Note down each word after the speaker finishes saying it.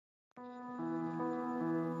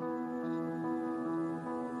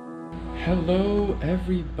Hello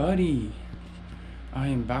everybody, I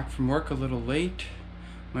am back from work a little late.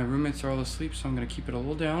 My roommates are all asleep, so I'm going to keep it a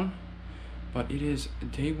little down. But it is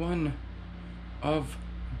day 1 of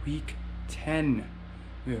week 10.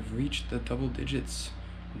 We have reached the double digits,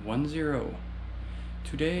 1-0.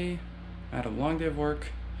 Today I had a long day of work,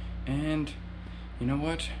 and you know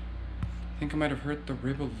what? I think I might have hurt the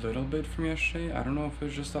rib a little bit from yesterday. I don't know if it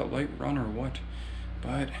was just that light run or what,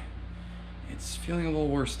 but it's feeling a little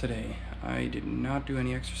worse today. I did not do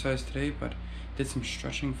any exercise today, but did some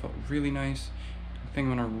stretching, felt really nice. I think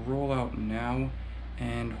I'm gonna roll out now,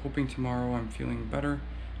 and hoping tomorrow I'm feeling better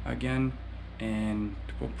again, and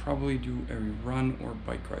we'll probably do a run or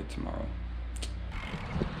bike ride tomorrow.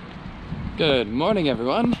 Good morning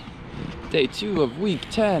everyone. Day 2 of week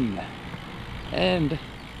 10. And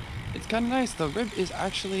it's kind of nice, the rib is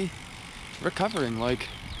actually recovering. Like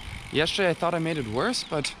yesterday I thought I made it worse,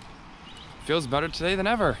 but feels better today than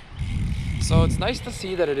ever. So it's nice to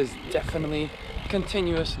see that it is definitely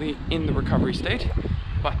continuously in the recovery state.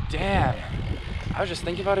 But damn, I was just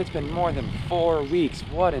thinking about it, it's been more than 4 weeks.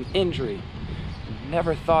 What an injury.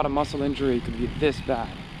 Never thought a muscle injury could be this bad.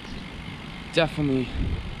 Definitely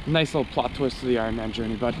a nice little plot twist to the Ironman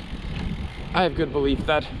journey, but I have good belief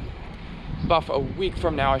that about a week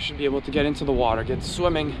from now I should be able to get into the water, get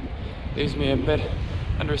swimming. Leaves me a bit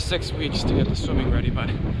under 6 weeks to get the swimming ready, but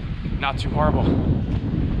not too horrible.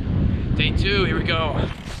 Day 2, here we go.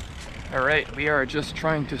 All right, we are just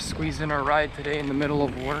trying to squeeze in our ride today in the middle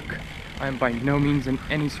of work. I am by no means in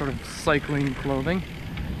any sort of cycling clothing,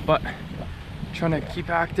 but trying to keep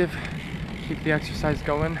active, keep the exercise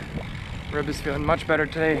going. Rib is feeling much better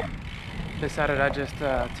today. Decided I'd just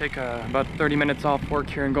take about 30 minutes off work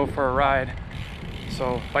here and go for a ride.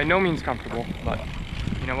 So by no means comfortable, but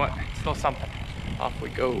you know what, it's still something. Off we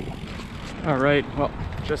go. All right, well,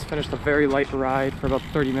 just finished a very light ride for about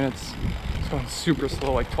 30 minutes. It's going super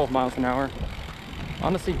slow, like 12 miles an hour.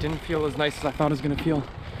 Honestly, didn't feel as nice as I thought it was gonna feel.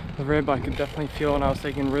 The rib I could definitely feel when I was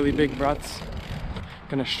taking really big breaths.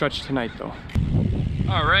 Gonna stretch tonight though.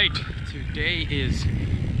 All right, today is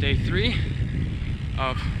day 3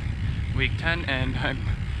 of week 10, and I'm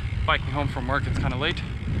biking home from work. It's kind of late,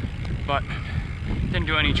 but didn't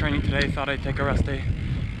do any training today. Thought I'd take a rest day,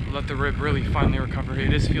 let the rib really finally recover.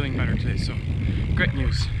 It is feeling better today, so great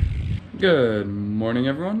news. Good morning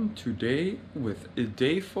everyone. Today with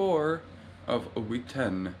day 4 of week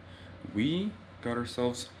 10, we got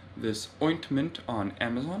ourselves this ointment on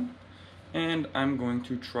Amazon, and I'm going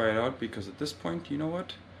to try it out because at this point, you know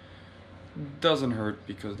what, doesn't hurt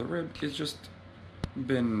because the rib is just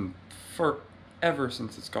been forever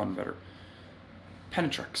since it's gotten better.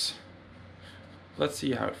 Penetrex. Let's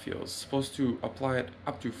see how it feels. Supposed to apply it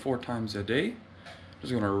up to 4 times a day.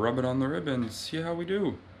 Just gonna rub it on the rib and see how we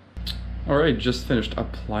do. All right, just finished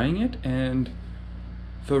applying it, and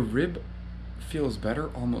the rib feels better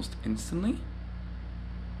almost instantly.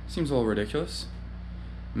 Seems a little ridiculous.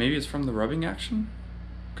 Maybe it's from the rubbing action,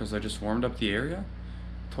 because I just warmed up the area.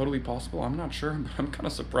 Totally possible, I'm not sure, but I'm kind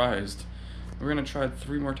of surprised. We're gonna try it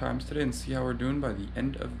 3 more times today and see how we're doing by the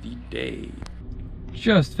end of the day.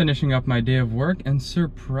 Just finishing up my day of work, and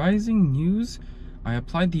surprising news, I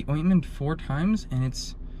applied the ointment 4 times and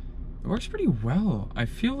it works pretty well. I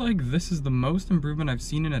feel like this is the most improvement I've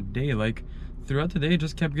seen in a day. Like throughout the day, it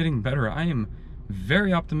just kept getting better. I am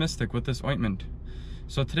very optimistic with this ointment.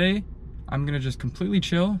 So today, I'm gonna just completely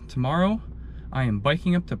chill. Tomorrow, I am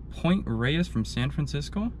biking up to Point Reyes from San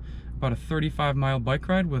Francisco. About a 35-mile bike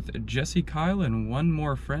ride with Jesse, Kyle, and one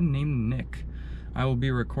more friend named Nick. I will be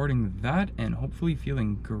recording that and hopefully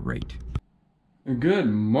feeling great. Good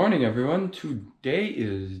morning everyone. Today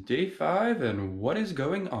is day 5, and what is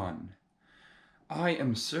going on? I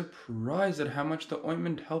am surprised at how much the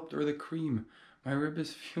ointment helped, or the cream. My rib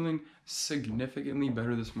is feeling significantly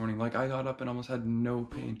better this morning. Like I got up and almost had no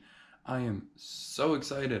pain. I am so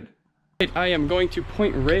excited. I am going to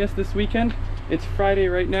Point Reyes this weekend. It's Friday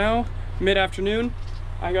right now, mid-afternoon.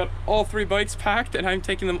 I got all 3 bikes packed and I'm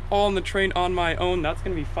taking them all on the train on my own. That's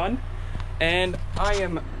gonna be fun. And I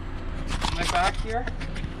am, my back here,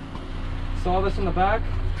 so all this in the back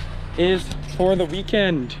is for the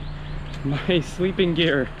weekend. My sleeping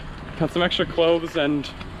gear. Got some extra clothes and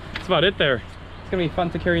that's about it there. It's gonna be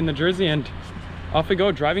fun to carry in the jersey, and off we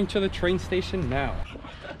go, driving to the train station now.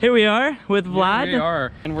 Here we are with Vlad. Here we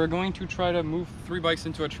are, and we're going to try to move 3 bikes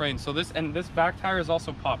into a train. So this back tire is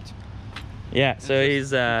also popped. Yeah, so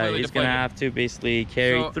he's gonna have to basically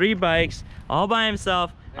carry 3 bikes all by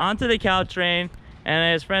himself onto the cow train,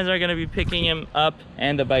 and his friends are gonna be picking him up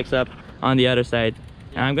and the bikes up on the other side.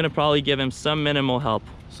 And I'm gonna probably give him some minimal help.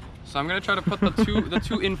 So I'm gonna try to put the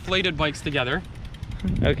two inflated bikes together.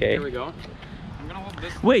 Okay. Here we go. I'm gonna hold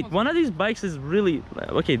this. Wait, one of these bikes is really...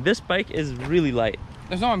 Okay, this bike is really light.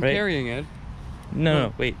 There's no I'm right? carrying it.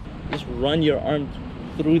 No, wait. Just run your arm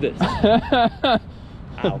through this.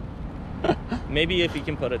 Ow. Maybe if you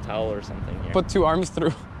can put a towel or something here. Put 2 arms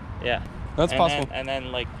through. Yeah. That's possible. And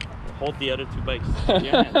then like hold the other 2 bikes.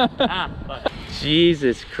 Fuck.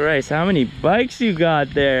 Jesus Christ, how many bikes you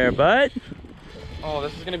got there, bud? Oh,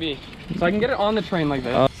 this is gonna be... So I can get it on the train like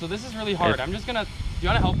this. So this is really hard. I'm just gonna... Do you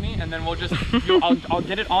wanna help me? And then we'll just... I'll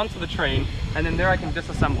get it onto the train, and then there I can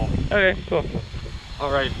disassemble. Okay, cool.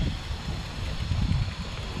 All right.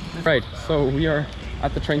 Right, so we are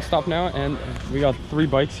at the train stop now, and we got 3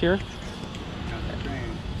 bikes here.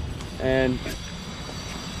 And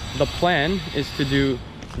the plan is to do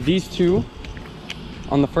these 2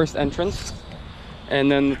 on the first entrance,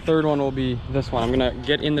 and then the 3rd one will be this one. I'm gonna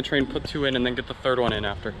get in the train, put 2 in, and then get the 3rd one in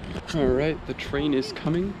after. All right, the train is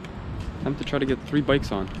coming. I have to try to get 3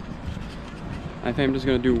 bikes on. I think I'm just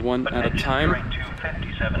gonna do one at a time.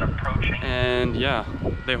 And yeah,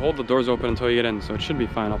 they hold the doors open until you get in, so it should be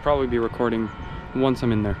fine. I'll probably be recording once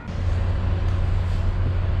I'm in there.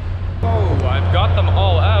 Oh, I've got them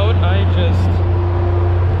all out. I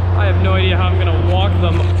have no idea how I'm gonna walk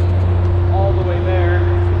them all the way there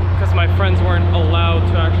because my friends weren't allowed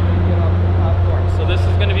to actually get off the platform. So this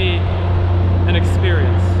is gonna be an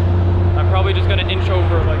experience. I'm probably just gonna inch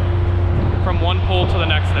over like from one pole to the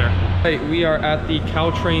next there. Hey, we are at the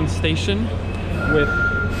Caltrain station with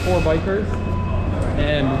 4 bikers,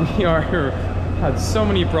 and we had so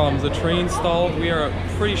many problems. The train stalled. We are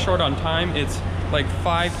pretty short on time. It's like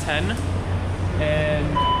 5:10,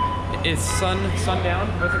 and it's sundown.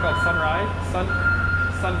 What's it called? Sunrise?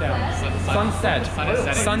 Sundown.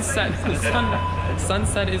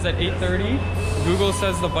 Sunset is at 8:30. Google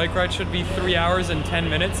says the bike ride should be 3 hours and 10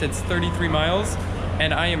 minutes. It's 33 miles,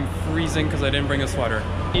 and I am freezing because I didn't bring a sweater.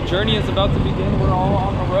 The journey is about to begin. We're all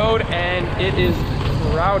on the road, and it is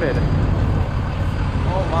crowded.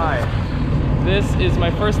 Oh my. This is my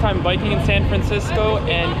first time biking in San Francisco,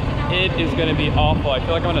 and it is gonna be awful. I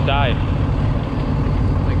feel like I'm gonna die.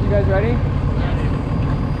 You guys ready?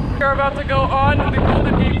 We're about to go on the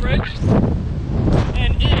Golden Gate Bridge,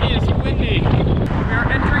 and it is windy. We are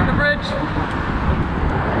entering the bridge,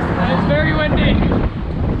 and it's very windy,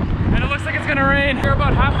 and it looks like it's gonna rain. We're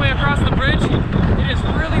about halfway across the bridge. It is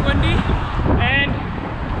really windy, and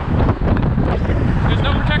there's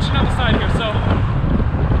no protection on the side here, so,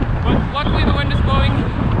 but luckily the wind is blowing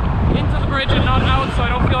into the bridge and not out, so I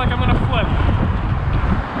don't feel like I'm gonna flip.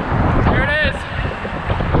 Here it is.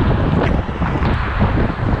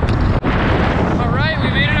 All right, we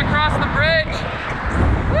made it across the bridge.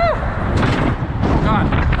 Woo! Oh God.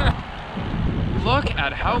 Look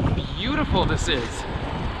at how beautiful this is.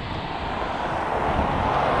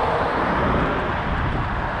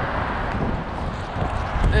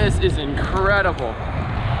 This is incredible.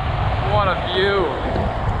 What a view.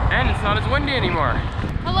 And it's not as windy anymore.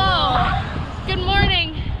 Hello. Good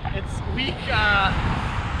morning. It's week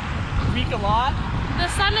a lot. The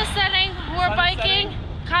sun is setting. We're biking.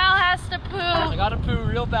 Kyle has to poo. I gotta poo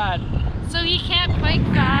real bad. So he can't bike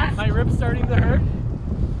fast. My rib's starting to hurt.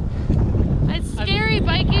 It's scary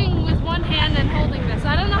biking with one hand and holding this.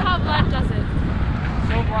 I don't know how Vlad does it.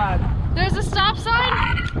 So glad. There's a stop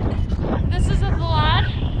sign. This is a Vlad.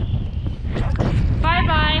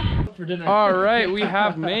 Bye-bye. For dinner. All right, we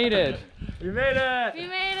have made it. We made it. We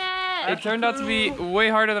made it. It turned out to be way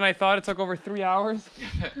harder than I thought. It took over 3 hours.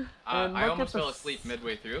 I almost fell asleep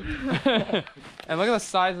midway through. And look at the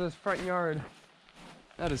size of this front yard.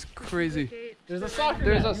 That is crazy. There's a soccer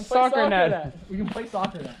There's net. a soccer net. We can play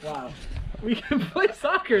soccer net. Wow. We can play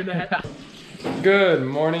soccer net. Good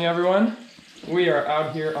morning, everyone. We are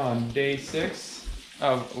out here on day 6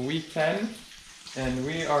 of week 10, and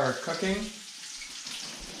we are cooking.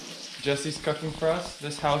 Jesse's cooking for us.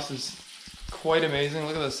 This house is quite amazing.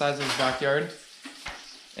 Look at the size of his backyard.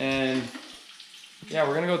 And yeah,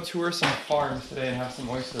 we're gonna go tour some farms today and have some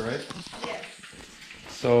oyster, right? Yes.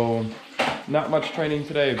 So, not much training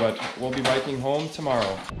today, but we'll be biking home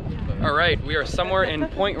tomorrow. All right, we are somewhere in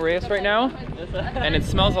Point Reyes right now, and it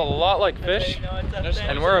smells a lot like fish,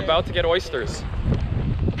 and we're about to get oysters.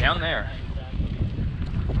 Down there.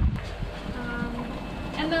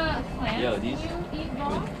 And the plants, Yo, these- you eat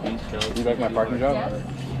raw? You like my parking job? Yes.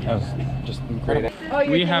 That was just incredible. Oh,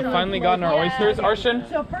 We have finally gotten our oysters, Arshan.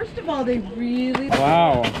 So first of all, they really.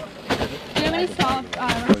 Wow. Do you have any soft?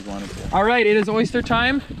 All right, it is oyster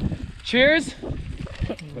time. Cheers.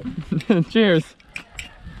 Cheers.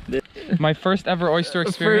 My first ever oyster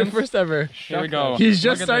experience. First ever. Here we go. He's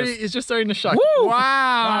just Look at starting. this. He's just starting to shuck. Woo!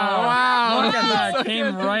 Wow! Look Look at that,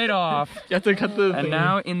 came right off. You have to cut the And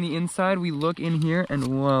now in the inside, we look in here and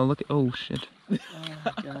whoa, look at, oh shit.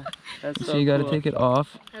 That's So you gotta take it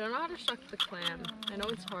off. I don't know how to shuck the clam. I know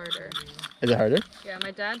it's harder. Is it harder? Yeah,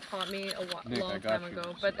 my dad taught me a long got time you.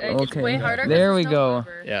 ago, but it's way harder. 'cause There it's we still go.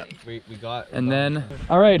 rubber. Yeah. We got. And then,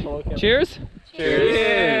 all right, cheers.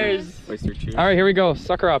 Cheers. Oyster cheers. All right, here we go,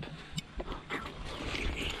 sucker up.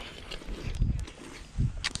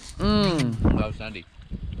 Mmm. Oh, Sandy.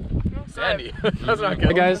 Sandy. That's not good.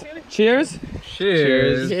 Hey guys, cheers.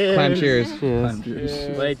 Cheers. Climb cheers.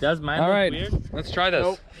 Wait, does mine All look right, weird? let's try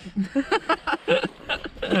this.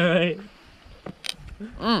 Alright.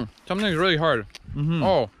 Something's really hard.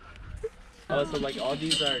 Oh. Oh, so like all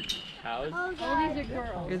these are cows? All these are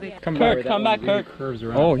girls. Come Kirk, come back, Kirk. Curves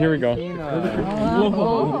around. Oh, here we go.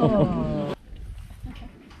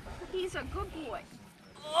 He's a good boy.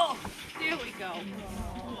 Oh, there we go.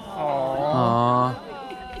 Aww.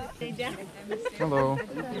 Hello.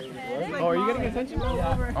 Oh, are you getting attention?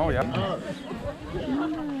 Oh, yeah.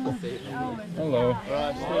 Hello.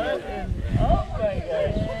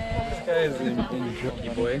 This guy is in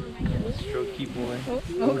jokey boy. Strokey boy.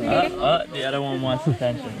 The other one wants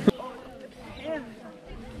attention.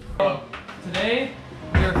 Today,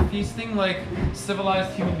 we are feasting like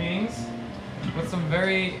civilized human beings with some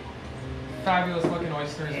very fabulous looking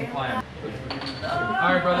oysters and clam.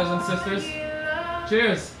 Alright, brothers and sisters.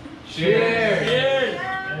 Cheers! Cheers!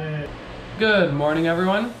 Good morning,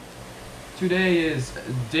 everyone. Today is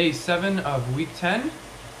day 7 of week 10.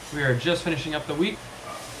 We are just finishing up the week.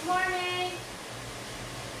 Morning.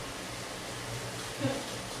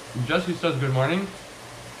 Jesse says good morning.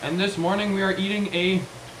 And this morning we are eating a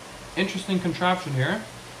interesting contraption here.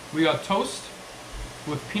 We got toast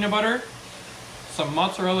with peanut butter, some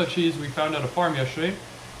mozzarella cheese we found at a farm yesterday,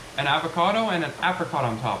 an avocado, and an apricot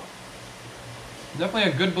on top.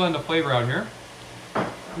 Definitely a good blend of flavor out here.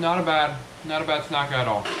 Not a bad snack at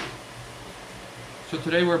all. So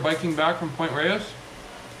today we're biking back from Point Reyes,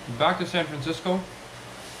 back to San Francisco.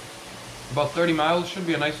 About 30 miles, should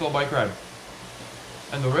be a nice little bike ride.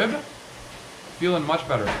 And the rib, feeling much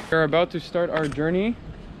better. We're about to start our journey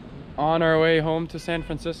on our way home to San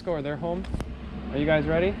Francisco, or their home. Are you guys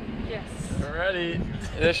ready? Yes. We're ready.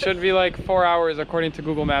 This should be like 4 hours according to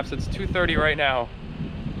Google Maps. It's 2:30 right now.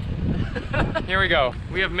 Here we go.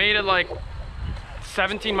 We have made it like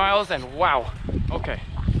 17 miles and wow. Okay.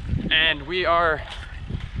 And we're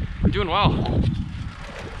doing well.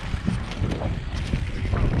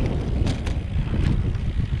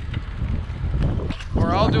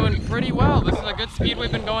 We're all doing pretty well. This is a good speed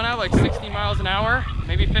we've been going at, like 16 miles an hour,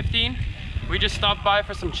 maybe 15. We just stopped by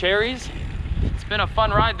for some cherries. It's been a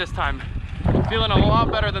fun ride this time. Feeling a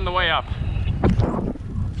lot better than the way up.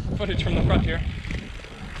 Footage from the front here.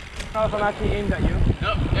 I don't know if I'm actually aimed at you.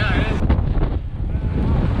 Nope. Yeah, it is.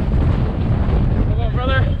 Hello,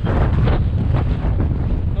 brother.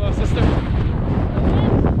 Hello, sister.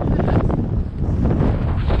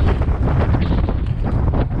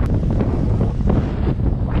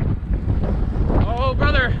 Oh,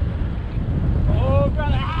 brother. Oh,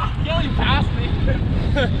 brother. Ah, Gil, you passed me.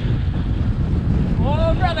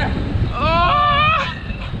 Oh, brother.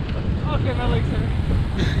 Oh! Okay, my legs hurt.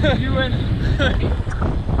 You win.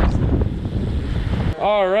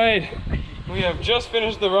 All right, we have just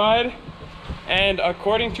finished the ride, and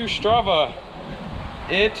according to Strava,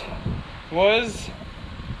 it was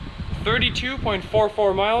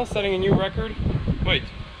 32.44 miles, setting a new record. Wait,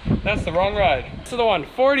 that's the wrong ride. So the one,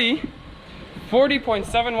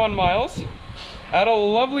 40.71 miles at a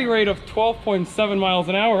lovely rate of 12.7 miles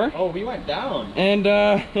an hour. Oh, we went down. And We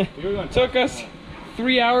were going took us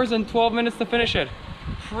 3 hours and 12 minutes to finish it.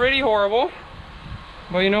 Pretty horrible,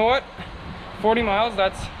 but you know what? 40 miles,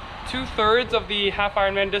 that's 2/3 of the half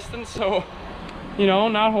Ironman distance, so, you know,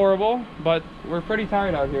 not horrible, but we're pretty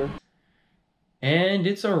tired out here. And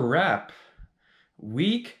it's a wrap.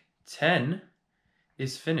 Week 10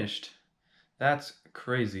 is finished. That's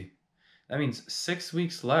crazy. That means 6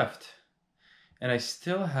 weeks left, and I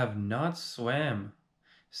still have not swam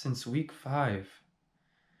since week 5.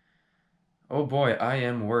 Oh boy, I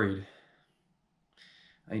am worried.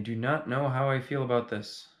 I do not know how I feel about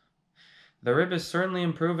this. The rib is certainly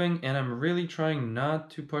improving, and I'm really trying not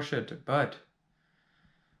to push it, but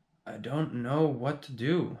I don't know what to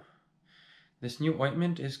do. This new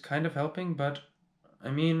ointment is kind of helping, but I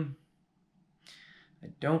mean, I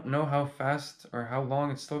don't know how fast or how long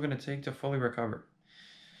it's still going to take to fully recover.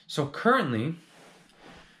 So currently,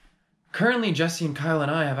 Jesse and Kyle and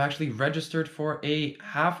I have actually registered for a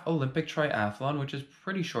half Olympic triathlon, which is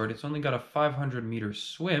pretty short. It's only got a 500-meter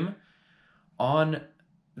swim on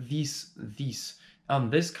these on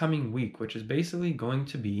this coming week, which is basically going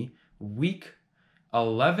to be week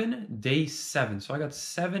 11, day 7. So I got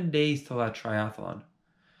 7 days till that triathlon.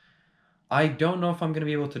 I don't know if I'm going to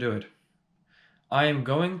be able to do it. I am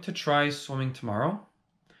going to try swimming tomorrow,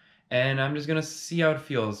 and I'm just going to see how it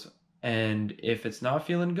feels. And if it's not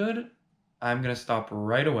feeling good, I'm going to stop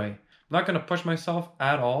right away. I'm not going to push myself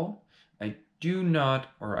at all. I do not,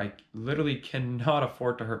 or I literally cannot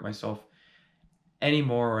afford to hurt myself any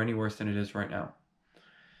more or any worse than it is right now.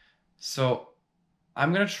 So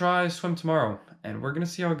I'm going to try swim tomorrow, and we're going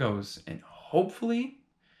to see how it goes. And hopefully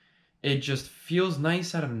it just feels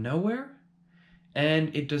nice out of nowhere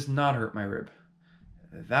and it does not hurt my rib.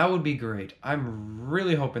 That would be great. I'm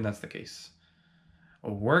really hoping that's the case.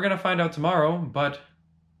 We're going to find out tomorrow, but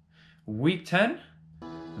week 10,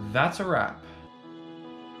 that's a wrap.